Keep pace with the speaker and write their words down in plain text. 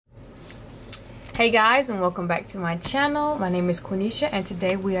Hey guys, and welcome back to my channel. My name is Quenisha, and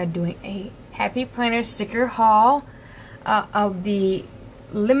today we are doing a Happy Planner sticker haul of the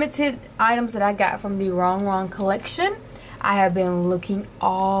limited items that I got from the RongRong collection. I have been looking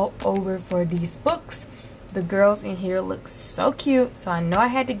all over for these books. The girls in here look so cute, so I know I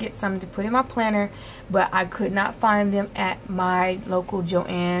had to get some to put in my planner, but I could not find them at my local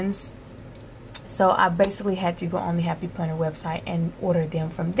Joann's. So I basically had to go on the Happy Planner website and order them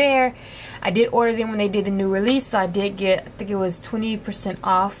from there. I did order them when they did the new release, so I did get, I think it was 20%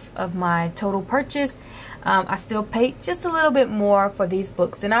 off of my total purchase. I still paid just a little bit more for these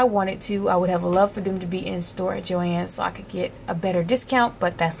books than I wanted to. I would have loved for them to be in store at Joann so I could get a better discount,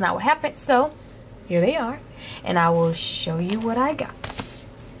 but that's not what happened. So here they are, and I will show you what I got.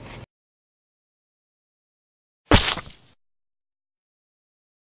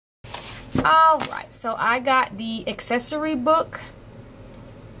 Alright, so I got the accessory book.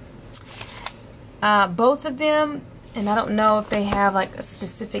 Both of them, and I don't know if they have like a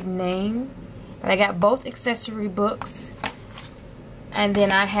specific name, but I got both accessory books. And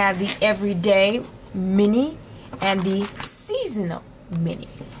then I have the everyday mini and the seasonal mini.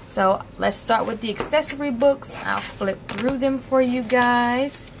 So let's start with the accessory books. I'll flip through them for you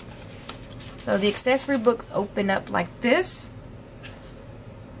guys. So the accessory books open up like this.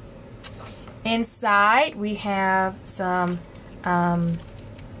 Inside we have some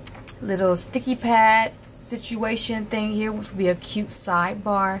little sticky pad situation thing here, which would be a cute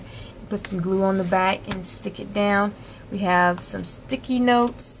sidebar. Put some glue on the back and stick it down. We have some sticky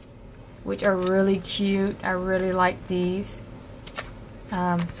notes, which are really cute. I really like these.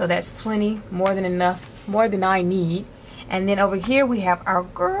 So that's plenty, more than enough, more than I need. And then over here we have our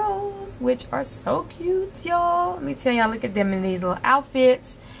girls, which are so cute, y'all. Let me tell y'all, look at them in these little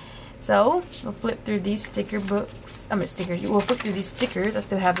outfits. So we'll flip through these sticker books. Stickers. We'll flip through these stickers. I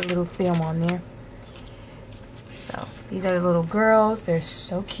still have the little film on there. So these are the little girls. They're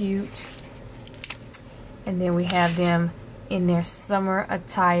so cute. And then we have them in their summer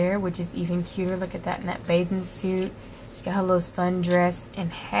attire, which is even cuter. Look at that in that bathing suit. She got her little sundress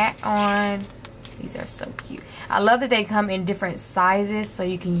and hat on. These are so cute. I love that they come in different sizes, so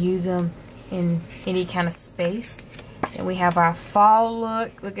you can use them in any kind of space. And we have our fall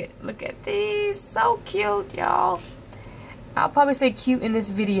look. Look at these. So cute, y'all. I'll probably say cute in this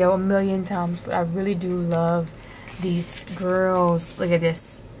video a million times, but I really do love these girls. Look at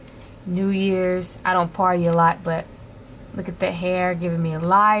this. New Year's. I don't party a lot, but look at the hair giving me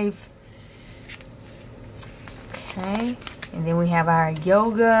life. Okay. And then we have our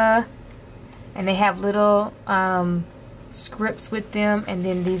yoga. And they have little scripts with them, and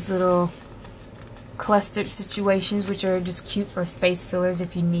then these little clustered situations, which are just cute for space fillers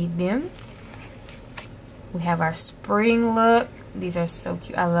if you need them. We have our spring look. These are so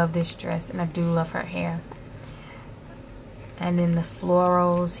cute. I love this dress, and I do love her hair. And then the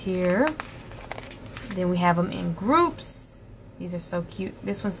florals here. Then we have them in groups. These are so cute.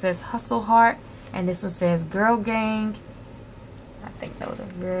 This one says Hustle Heart, and this one says Girl Gang. I think those are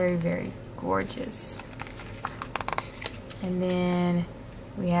very, very gorgeous. And then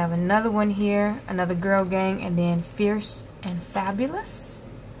we have another one here, another Girl Gang, and then Fierce and Fabulous.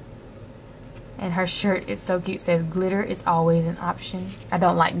 And her shirt is so cute. It says glitter is always an option. I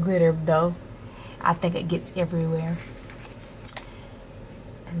don't like glitter though. I think it gets everywhere.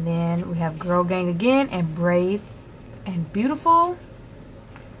 And then we have Girl Gang again, and Brave and Beautiful.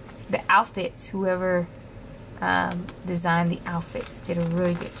 The outfits, whoever designed the outfits did a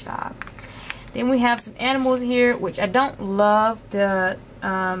really good job. Then we have some animals here, which I don't love. The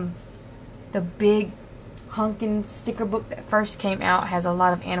big hunkin' sticker book that first came out has a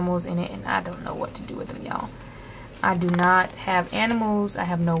lot of animals in it, and I don't know what to do with them, y'all. I do not have animals. I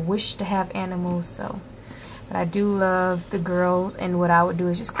have no wish to have animals, so. But I do love the girls, and what I would do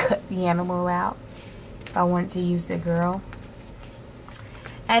is just cut the animal out if I wanted to use the girl.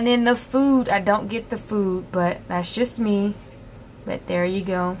 And then the food, I don't get the food, but that's just me. But there you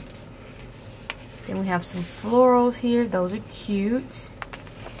go. Then we have some florals here. Those are cute.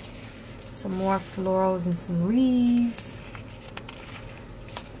 Some more florals and some leaves.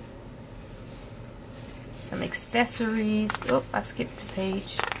 Some accessories. Oh, I skipped a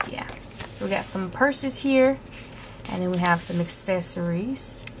page. Yeah. So we got some purses here. And then we have some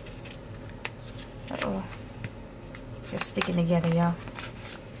accessories. Uh-oh. They're sticking together, y'all.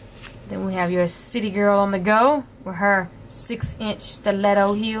 Then we have your city girl on the go with her 6-inch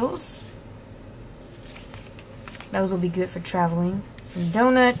stiletto heels. Those will be good for traveling. Some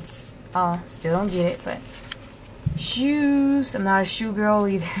donuts. Oh, still don't get it, but shoes. I'm not a shoe girl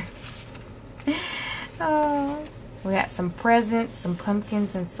either. Oh, we got some presents, some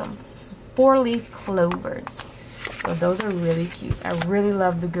pumpkins, and some 4-leaf clovers. So those are really cute. I really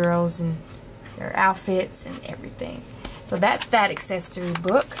love the girls and their outfits and everything. So that's that accessory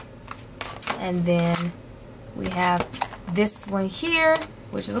book. And then we have this one here,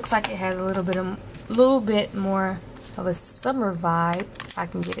 which looks like it has a little bit more of a summer vibe. If I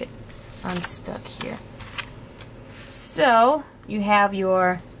can get it unstuck here. So you have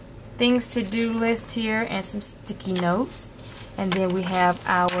your things to do list here and some sticky notes. And then we have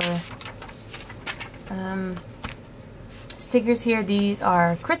our stickers here. These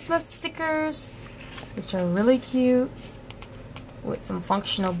are Christmas stickers, which are really cute, with some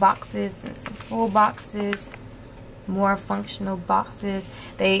functional boxes and some full boxes, more functional boxes.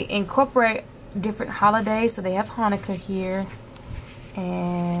 They incorporate different holidays, so they have Hanukkah here,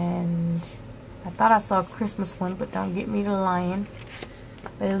 and I thought I saw a Christmas one, but don't get me to lying.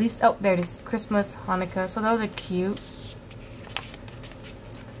 But at least, oh, there it is, Christmas, Hanukkah, so those are cute.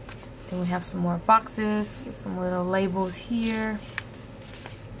 Then we have some more boxes with some little labels here.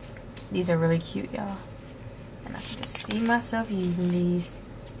 These are really cute, y'all. And I can just see myself using these.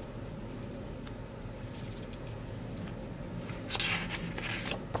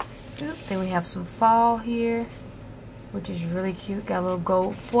 Oop, then we have some fall here, which is really cute. Got a little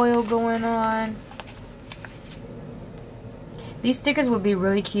gold foil going on. These stickers would be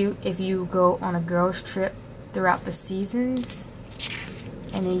really cute if you go on a girls trip throughout the seasons.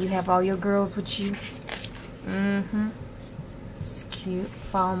 And then you have all your girls with you. This is cute.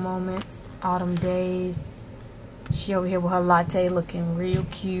 Fall moments, autumn days. She over here with her latte looking real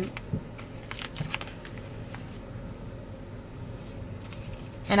cute.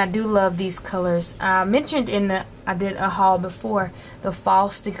 And I do love these colors. I mentioned I did a haul before, the fall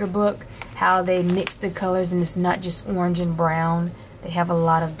sticker book, how they mix the colors and it's not just orange and brown. They have a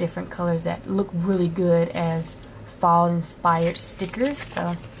lot of different colors that look really good as fall inspired stickers,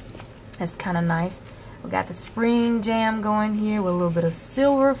 so that's kind of nice. We got the spring jam going here with a little bit of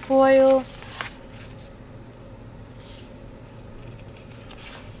silver foil.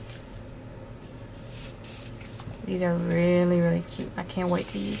 These are really, really cute. I can't wait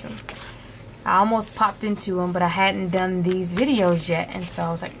to use them. I almost popped into them, but I hadn't done these videos yet, and so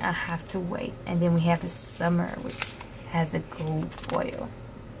I was like, I have to wait. And then we have the summer, which has the gold foil.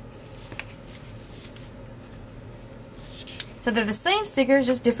 So they're the same stickers,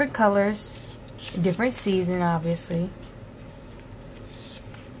 just different colors, different season, obviously.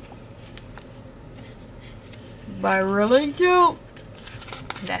 But really cute.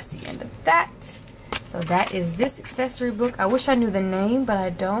 That's the end of that. So that is this accessory book. I wish I knew the name, but I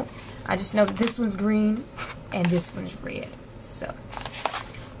don't. I just know that this one's green and this one's red. So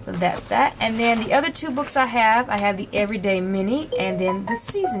that's that. And then the other two books I have the Everyday Mini and then the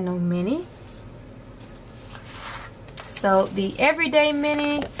Seasonal Mini. So the Everyday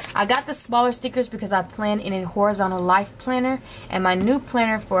Mini, I got the smaller stickers because I plan in a horizontal life planner, and my new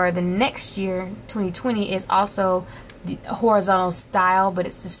planner for the next year, 2020, is also the horizontal style, but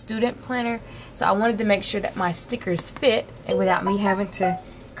it's the student planner. So I wanted to make sure that my stickers fit and without me having to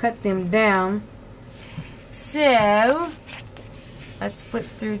cut them down. So let's flip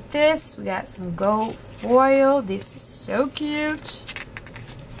through this. We got some gold foil. This is so cute.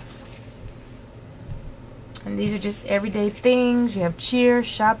 And these are just everyday things. You have cheer,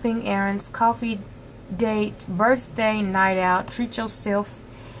 shopping, errands, coffee date, birthday, night out, treat yourself,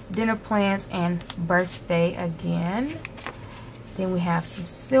 dinner plans, and birthday again. Then we have some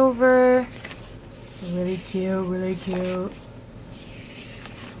silver. Really cute, really cute.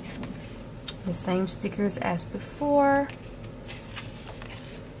 The same stickers as before.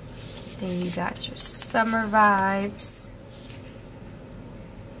 Then you got your summer vibes.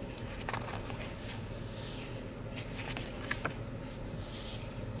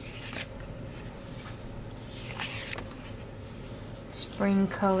 Spring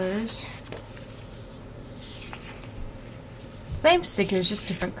colors. Same stickers, just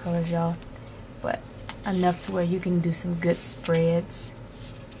different colors, y'all. But enough to where you can do some good spreads.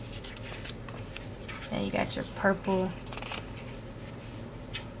 And you got your purple.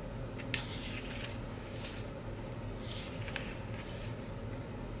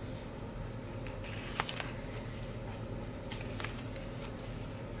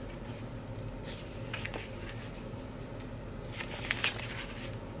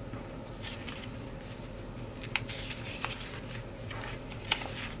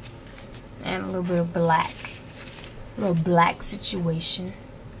 And a little bit of black. A little black situation.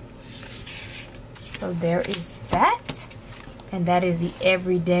 So there is that. And that is the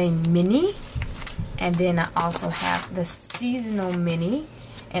Everyday Mini. And then I also have the Seasonal Mini.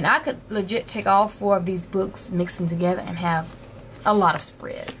 And I could legit take all 4 of these books, mix them together, and have a lot of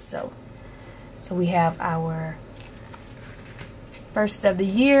spreads. So So we have our first of the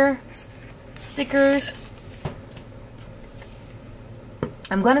year stickers.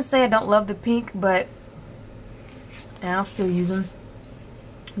 I'm gonna say I don't love the pink, but I'll still use them.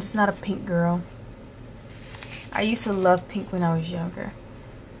 I'm just not a pink girl. I used to love pink when I was younger.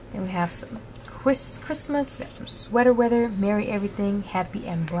 Then we have some Christmas. We got some sweater weather. Merry everything, happy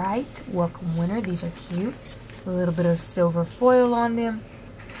and bright. Welcome winter. These are cute. A little bit of silver foil on them.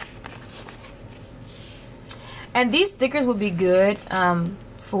 And these stickers would be good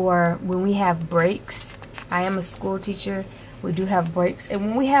for when we have breaks. I am a school teacher. We do have breaks. And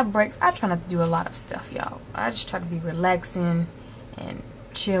when we have breaks, I try not to do a lot of stuff, y'all. I just try to be relaxing and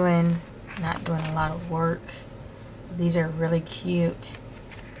chilling, not doing a lot of work. These are really cute.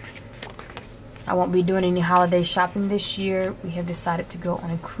 I won't be doing any holiday shopping this year. We have decided to go on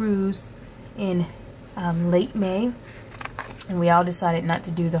a cruise in late May. And we all decided not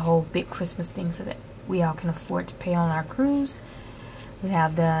to do the whole big Christmas thing so that we all can afford to pay on our cruise. We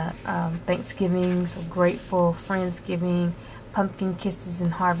have the Thanksgiving, so grateful, Friendsgiving, pumpkin kisses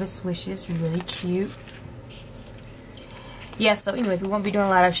and harvest wishes, really cute. Yeah, so anyways, we won't be doing a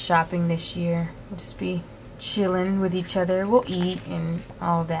lot of shopping this year. We'll just be chilling with each other. We'll eat and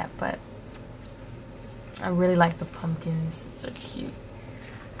all that, but I really like the pumpkins. It's so cute.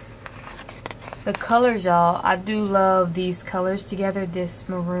 The colors, y'all, I do love these colors together, this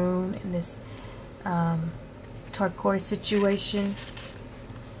maroon and this turquoise situation.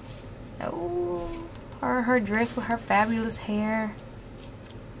 Oh, her dress with her fabulous hair.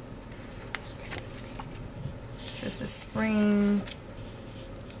 This is spring.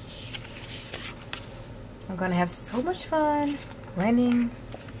 I'm gonna have so much fun planning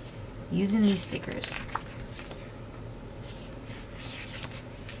using these stickers.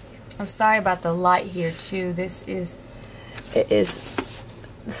 I'm sorry about the light here too. The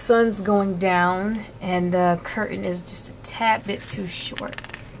sun's going down and the curtain is just a tad bit too short.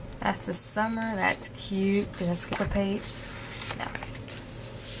 That's the summer. That's cute. Did I skip a page? No.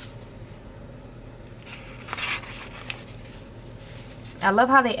 I love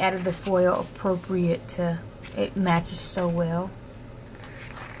how they added the foil appropriate to it. Matches so well.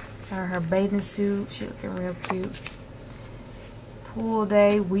 Her bathing suit. She's looking real cute. Pool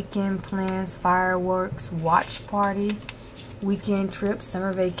day, weekend plans, fireworks, watch party, weekend trip,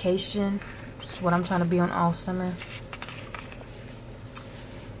 summer vacation. Which is what I'm trying to be on all summer.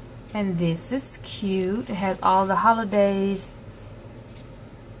 And this is cute. It has all the holidays.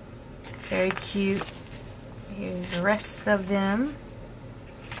 Very cute. Here's the rest of them.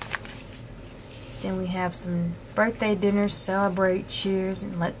 Then we have some birthday dinners, celebrate, cheers,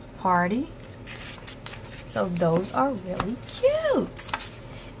 and let's party. So those are really cute.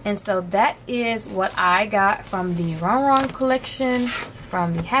 And so that is what I got from the RongRong collection,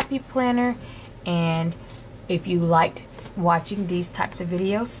 from the Happy Planner. And if you liked watching these types of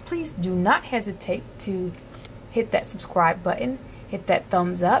videos, please do not hesitate to hit that subscribe button, hit that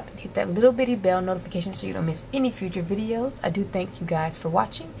thumbs up, and hit that little bitty bell notification so you don't miss any future videos. I do thank you guys for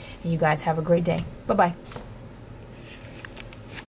watching, and you guys have a great day. Bye-bye.